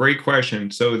 Great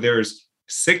question. So there's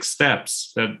 6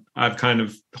 steps that I've kind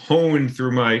of honed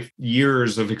through my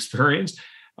years of experience.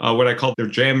 What I call the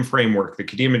JAM framework, the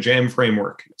Kadima JAM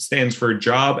framework. It stands for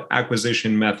Job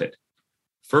Acquisition Method.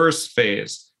 First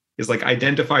phase is like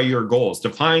identify your goals,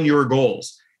 define your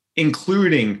goals,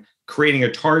 including creating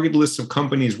a target list of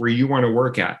companies where you want to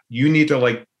work at. You need to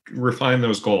like refine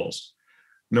those goals.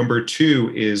 Number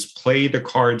 2 is play the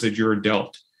cards that you're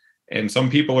dealt. And some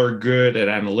people are good at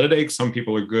analytics. Some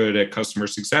people are good at customer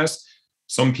success.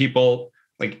 Some people,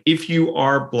 like if you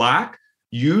are Black,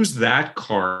 use that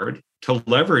card to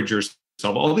leverage yourself.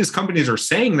 All these companies are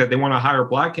saying that they want to hire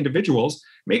Black individuals.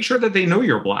 Make sure that they know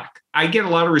you're Black. I get a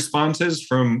lot of responses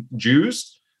from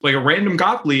Jews. Like a random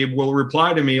Gottlieb will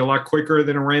reply to me a lot quicker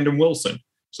than a random Wilson.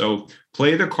 So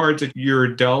play the cards that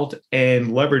you're dealt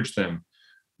and leverage them.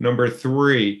 Number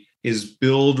 3 is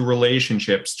build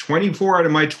relationships. 24 out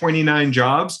of my 29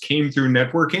 jobs came through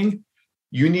networking.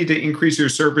 You need to increase your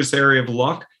surface area of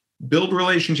luck. Build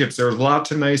relationships. There's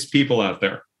lots of nice people out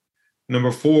there.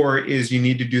 Number 4 is you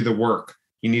need to do the work.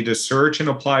 You need to search and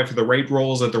apply for the right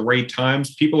roles at the right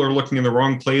times. People are looking in the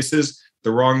wrong places,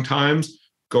 the wrong times.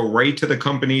 Go right to the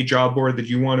company job board that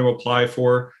you want to apply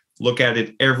for. Look at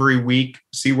it every week.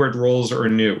 See what roles are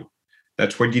new.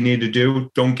 That's what you need to do.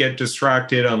 Don't get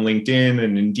distracted on LinkedIn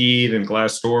and Indeed and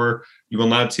Glassdoor. You will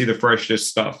not see the freshest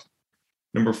stuff.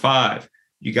 Number 5,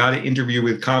 you got to interview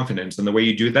with confidence. And the way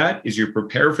you do that is you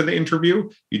prepare for the interview,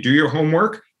 you do your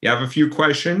homework, you have a few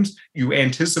questions, you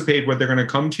anticipate what they're going to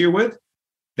come to you with,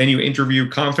 then you interview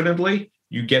confidently,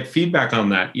 you get feedback on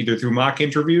that, either through mock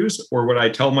interviews or what I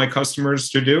tell my customers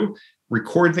to do,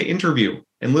 record the interview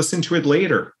and listen to it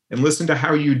later and listen to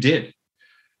how you did.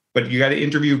 But you got to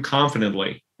interview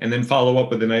confidently and then follow up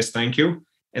with a nice thank you.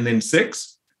 And then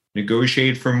 6,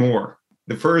 negotiate for more.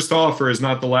 The first offer is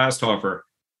not the last offer.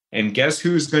 And guess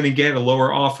who's going to get a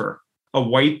lower offer? A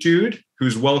white dude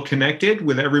who's well connected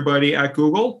with everybody at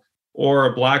Google, or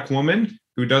a Black woman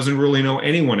who doesn't really know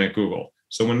anyone at Google.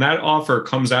 So when that offer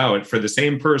comes out for the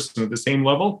same person at the same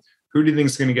level, who do you think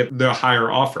is going to get the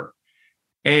higher offer?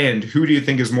 And who do you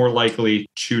think is more likely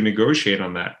to negotiate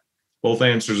on that? Both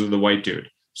answers are the white dude.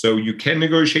 So you can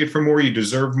negotiate for more, you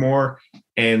deserve more,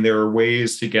 and there are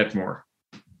ways to get more.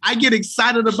 I get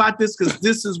excited about this because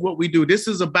this is what we do. This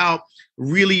is about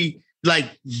really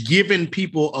like giving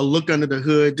people a look under the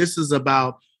hood. This is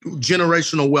about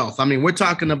generational wealth. I mean, we're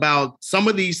talking about some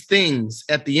of these things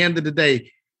at the end of the day,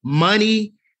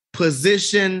 money,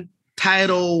 position,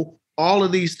 title, all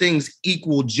of these things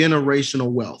equal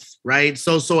generational wealth, right?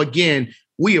 So again,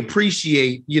 we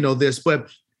appreciate, this, but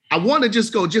I want to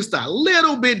just go just a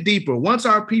little bit deeper. Once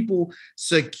our people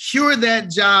secure that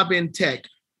job in tech,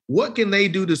 what can they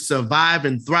do to survive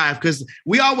and thrive? Because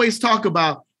we always talk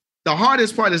about the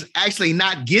hardest part is actually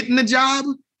not getting the job.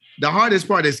 The hardest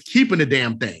part is keeping the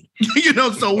damn thing.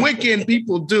 So what can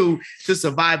people do to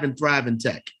survive and thrive in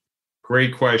tech?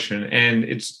 Great question. And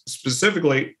it's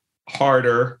specifically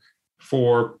harder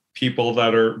for people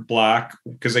that are Black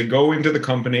because they go into the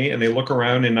company and they look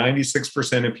around and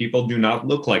 96% of people do not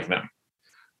look like them.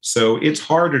 So it's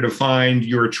harder to find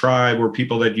your tribe or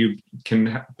people that you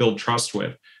can build trust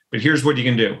with. But here's what you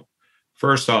can do.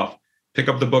 First off, pick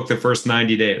up the book, The First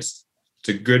 90 Days. It's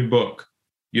a good book.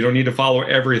 You don't need to follow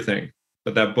everything,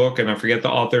 but that book, and I forget the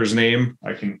author's name.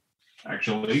 I can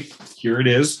actually, here it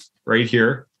is, right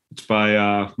here. It's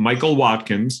by Michael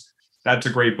Watkins. That's a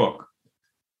great book.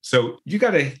 So you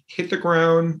got to hit the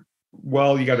ground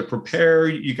well, you got to prepare,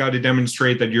 you got to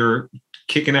demonstrate that you're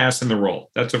kicking ass in the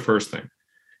role. That's the first thing.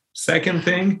 Second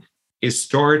thing is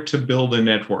start to build a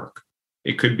network.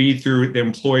 It could be through the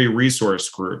employee resource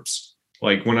groups.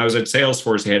 Like when I was at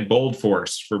Salesforce, they had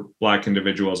Boldforce for Black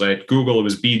individuals. At Google, it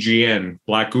was BGN,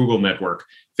 Black Google Network.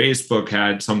 Facebook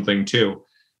had something too.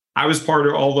 I was part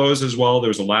of all those as well. There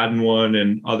was Aladdin one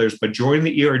and others, but join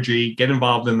the ERG, get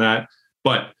involved in that,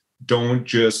 but don't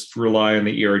just rely on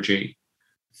the ERG.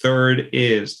 Third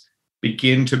is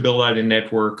begin to build out a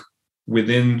network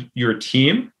within your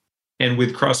team and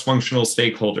with cross-functional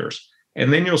stakeholders.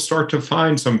 And then you'll start to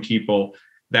find some people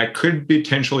that could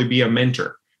potentially be a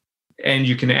mentor. And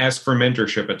you can ask for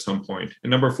mentorship at some point.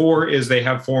 And number 4 is they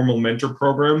have formal mentor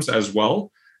programs as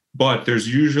well, but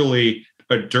there's usually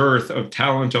a dearth of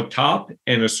talent up top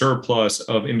and a surplus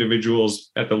of individuals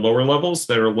at the lower levels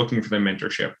that are looking for the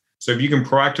mentorship. So if you can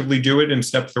proactively do it in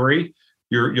step 3,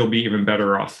 you'll be even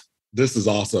better off. This is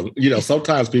awesome.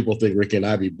 Sometimes people think Ricky and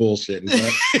I be bullshitting,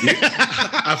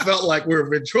 but I felt like we're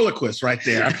ventriloquists right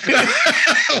there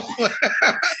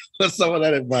with some of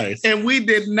that advice. And we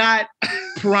did not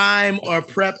prime or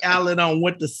prep Alan on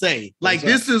what to say. Like,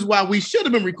 this is why we should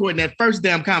have been recording that first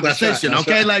damn conversation. That's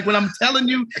right. Like, when I'm telling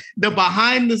you, the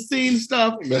behind the scenes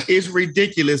stuff is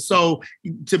ridiculous. So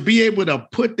to be able to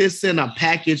put this in a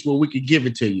package where we could give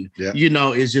it to you, you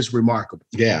know, is just remarkable.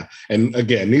 Yeah. And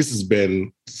again, this has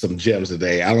been some gems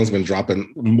today. Alan's been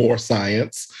dropping more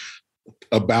science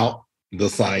about the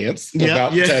science,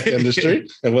 about the tech industry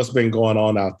and what's been going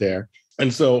on out there.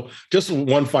 And so just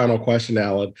one final question,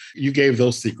 Alan. You gave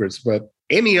those secrets, but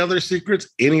any other secrets,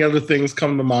 any other things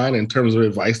come to mind in terms of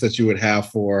advice that you would have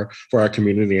for our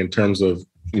community in terms of,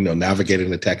 you know,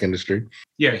 navigating the tech industry?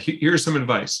 Yeah, here's some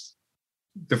advice.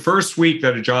 The first week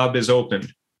that a job is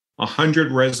opened,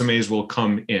 100 resumes will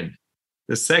come in.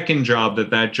 The second job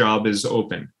that job is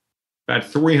open, about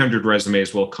 300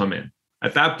 resumes will come in.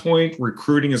 At that point,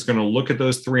 recruiting is going to look at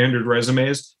those 300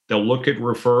 resumes. They'll look at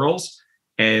referrals.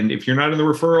 And if you're not in the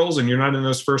referrals and you're not in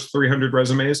those first 300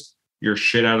 resumes, you're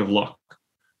shit out of luck.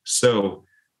 So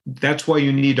that's why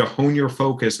you need to hone your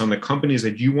focus on the companies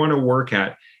that you want to work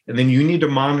at. And then you need to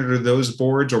monitor those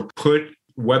boards or put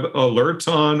web alerts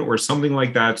on or something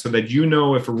like that so that you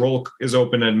know if a role is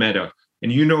open at Meta,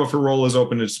 and you know if a role is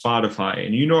open at Spotify,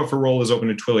 and you know if a role is open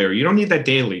at Twilio. You don't need that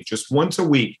daily. Just once a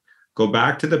week, go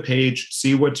back to the page,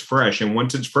 see what's fresh. And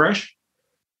once it's fresh,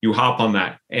 you hop on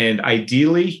that. And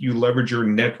ideally, you leverage your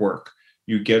network.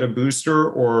 You get a booster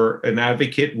or an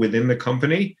advocate within the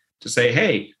company to say,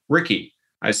 hey, Ricky,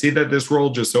 I see that this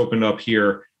role just opened up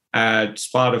here at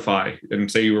Spotify,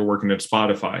 and say you were working at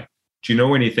Spotify. Do you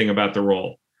know anything about the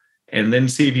role? And then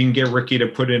see if you can get Ricky to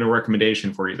put in a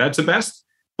recommendation for you. That's the best.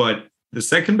 But the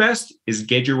second best is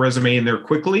get your resume in there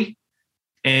quickly.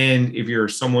 And if you're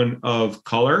someone of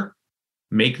color,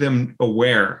 make them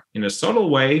aware in a subtle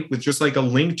way with just like a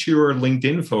link to your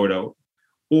LinkedIn photo,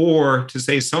 or to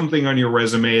say something on your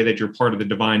resume that you're part of the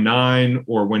Divine Nine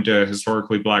or went to a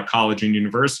historically Black college and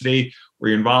university or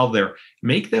you're involved there.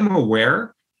 Make them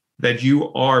aware that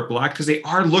you are Black because they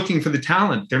are looking for the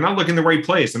talent. They're not looking the right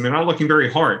place and they're not looking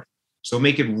very hard. So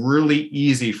make it really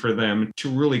easy for them to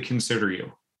really consider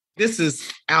you. This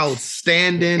is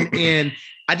outstanding. And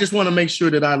I just want to make sure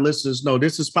that our listeners know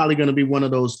this is probably going to be one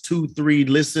of those 2-3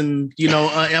 listen,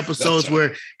 episodes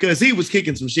where, because he was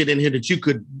kicking some shit in here that you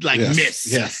could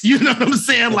miss. Yes. You know what I'm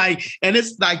saying? And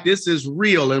it's like, this is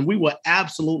real. And we will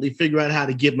absolutely figure out how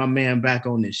to get my man back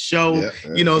on this show,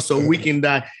 so we can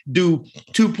do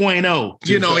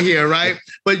 2.0, here, right?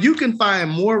 But you can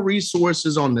find more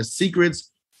resources on the secrets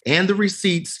and the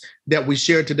receipts that we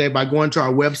shared today by going to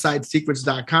our website,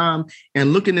 secrets.com,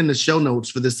 and looking in the show notes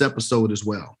for this episode as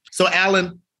well. So,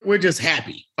 Alan, we're just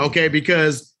happy, okay?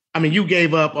 Because, you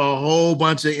gave up a whole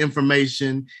bunch of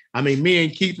information. Me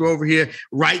and Keith were over here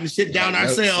writing shit down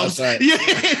ourselves. That's right. Yeah,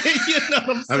 you know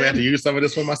what I'm saying? I had to use some of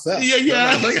this for myself. Yeah,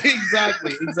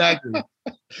 exactly.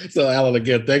 So, Alan,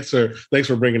 again, thanks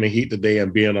for bringing the heat today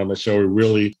and being on the show. We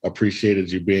really appreciated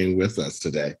you being with us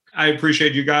today. I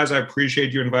appreciate you guys. I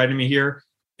appreciate you inviting me here.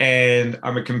 And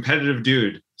I'm a competitive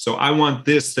dude. So I want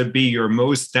this to be your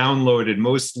most downloaded,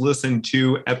 most listened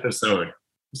to episode.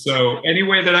 So any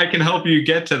way that I can help you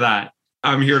get to that,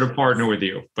 I'm here to partner with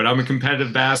you. But I'm a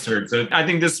competitive bastard. So I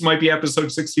think this might be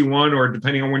episode 61 or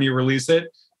depending on when you release it.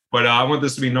 But I want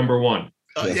this to be number 1.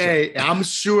 Hey, I'm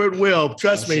sure it will.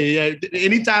 Trust me.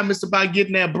 Anytime it's about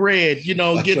getting that bread,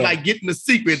 getting the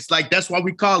secrets, that's why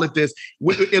we call it this.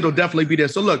 It'll definitely be there.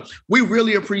 So look, we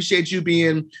really appreciate you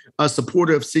being a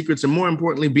supporter of Secrets and more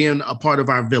importantly, being a part of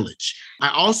our village.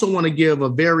 I also want to give a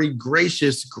very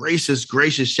gracious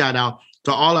shout out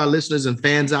to all our listeners and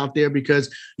fans out there,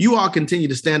 because you all continue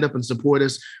to stand up and support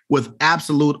us with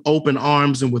absolute open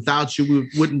arms. And without you,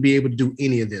 we wouldn't be able to do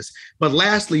any of this. But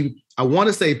lastly, I want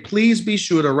to say, please be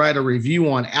sure to write a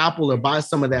review on Apple or buy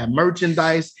some of that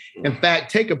merchandise. In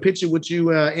fact, take a picture with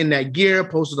you in that gear,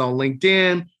 post it on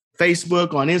LinkedIn,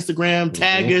 Facebook, on Instagram,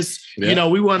 tag us. Yeah.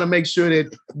 We want to make sure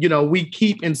that, we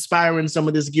keep inspiring some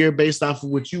of this gear based off of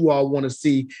what you all want to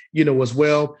see, as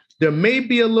well. There may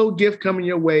be a little gift coming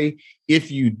your way if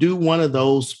you do one of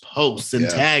those posts and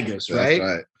tag us, right? That's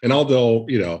right. And although,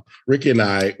 Ricky and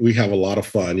I, we have a lot of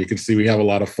fun. You can see we have a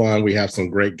lot of fun. We have some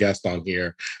great guests on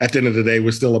here. At the end of the day,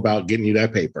 we're still about getting you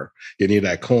that paper, getting you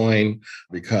that coin,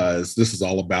 because this is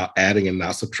all about adding and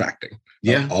not subtracting.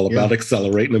 Yeah. All about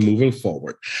accelerating and moving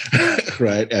forward,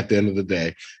 right? At the end of the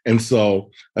day. And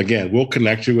so, again, we'll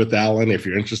connect you with Alan if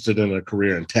you're interested in a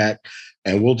career in tech.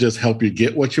 and we'll just help you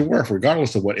get what you're worth,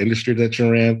 regardless of what industry that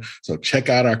you're in. So check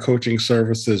out our coaching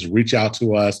services, reach out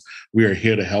to us. We are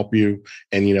here to help you.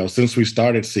 And, since we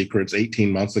started Secrets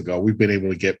 18 months ago, we've been able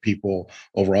to get people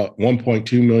over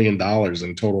 $1.2 million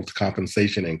in total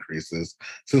compensation increases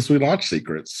since we launched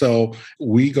Secrets. So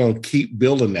we're going to keep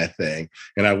building that thing.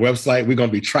 And our website, we're going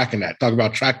to be tracking that. Talk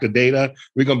about track the data.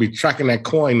 We're going to be tracking that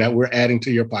coin that we're adding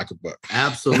to your pocketbook.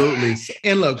 Absolutely.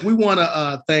 And look, we want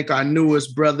to thank our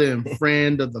newest brother and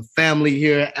friend of the family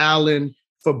here, Alan,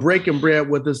 for breaking bread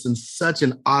with us in such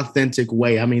an authentic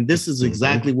way. I mean, this is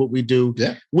exactly what we do.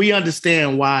 Yeah. We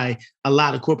understand why a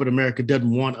lot of corporate America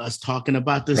doesn't want us talking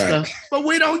about this stuff, but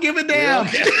we don't give a damn.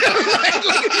 Yeah.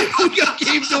 We're going to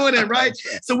keep doing it, right?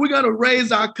 So we're going to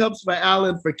raise our cups for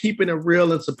Alan for keeping it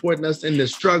real and supporting us in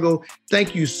this struggle.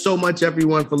 Thank you so much,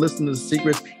 everyone, for listening to The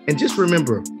Secrets. And just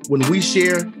remember, when we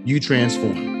share, you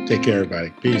transform. Take care, everybody.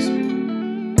 Peace.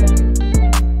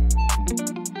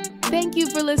 Thank you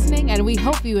for listening, and we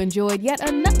hope you enjoyed yet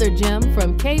another gem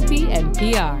from KP and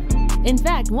PR. In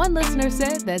fact, one listener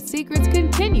said that Secrets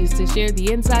continues to share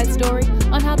the inside story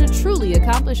on how to truly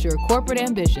accomplish your corporate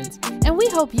ambitions, and we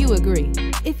hope you agree.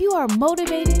 If you are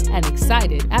motivated and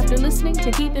excited after listening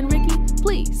to Keith and Ricky,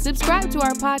 please subscribe to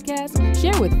our podcast,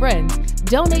 share with friends,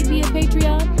 donate via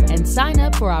Patreon, and sign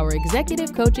up for our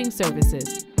executive coaching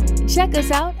services. Check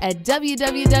us out at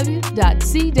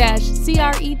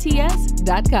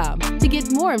www.c-crets.com to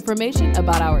get more information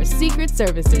about our secret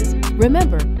services.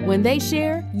 Remember, when they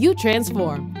share, you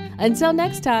transform. Until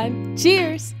next time,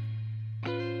 cheers!